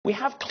We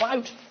have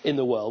clout in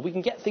the world. We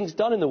can get things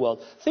done in the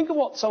world. Think of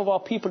what some of our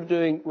people are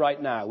doing right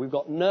now. We've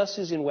got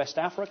nurses in West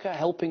Africa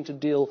helping to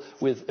deal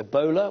with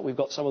Ebola. We've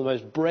got some of the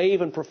most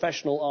brave and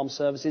professional armed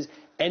services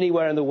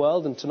anywhere in the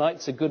world, and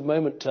tonight's a good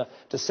moment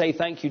to say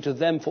thank you to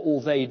them for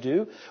all they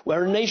do.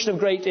 We're a nation of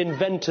great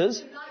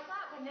inventors.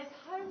 When there's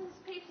homeless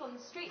people on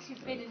the streets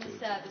who've been in the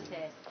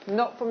services.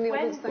 Not from the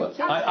audience, thank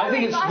you. I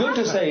think it's good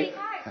to say...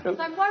 Because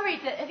I'm worried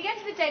that at the end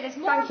of the day there's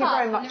more Thank of you us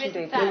very than much there is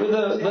indeed.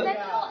 of them. They're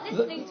not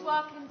listening to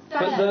our concerns.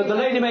 But the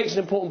lady makes an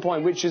important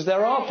point, which is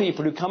there are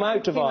people who come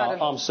out of our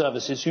armed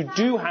services who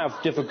do have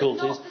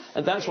difficulties,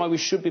 and that's why we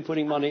should be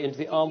putting money into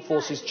the armed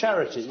forces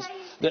charities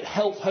that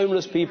help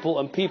homeless people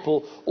and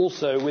people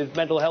also with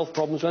mental health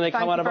problems when they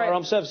come out of our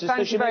armed services.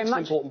 So she makes an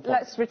important point.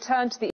 Let's return to the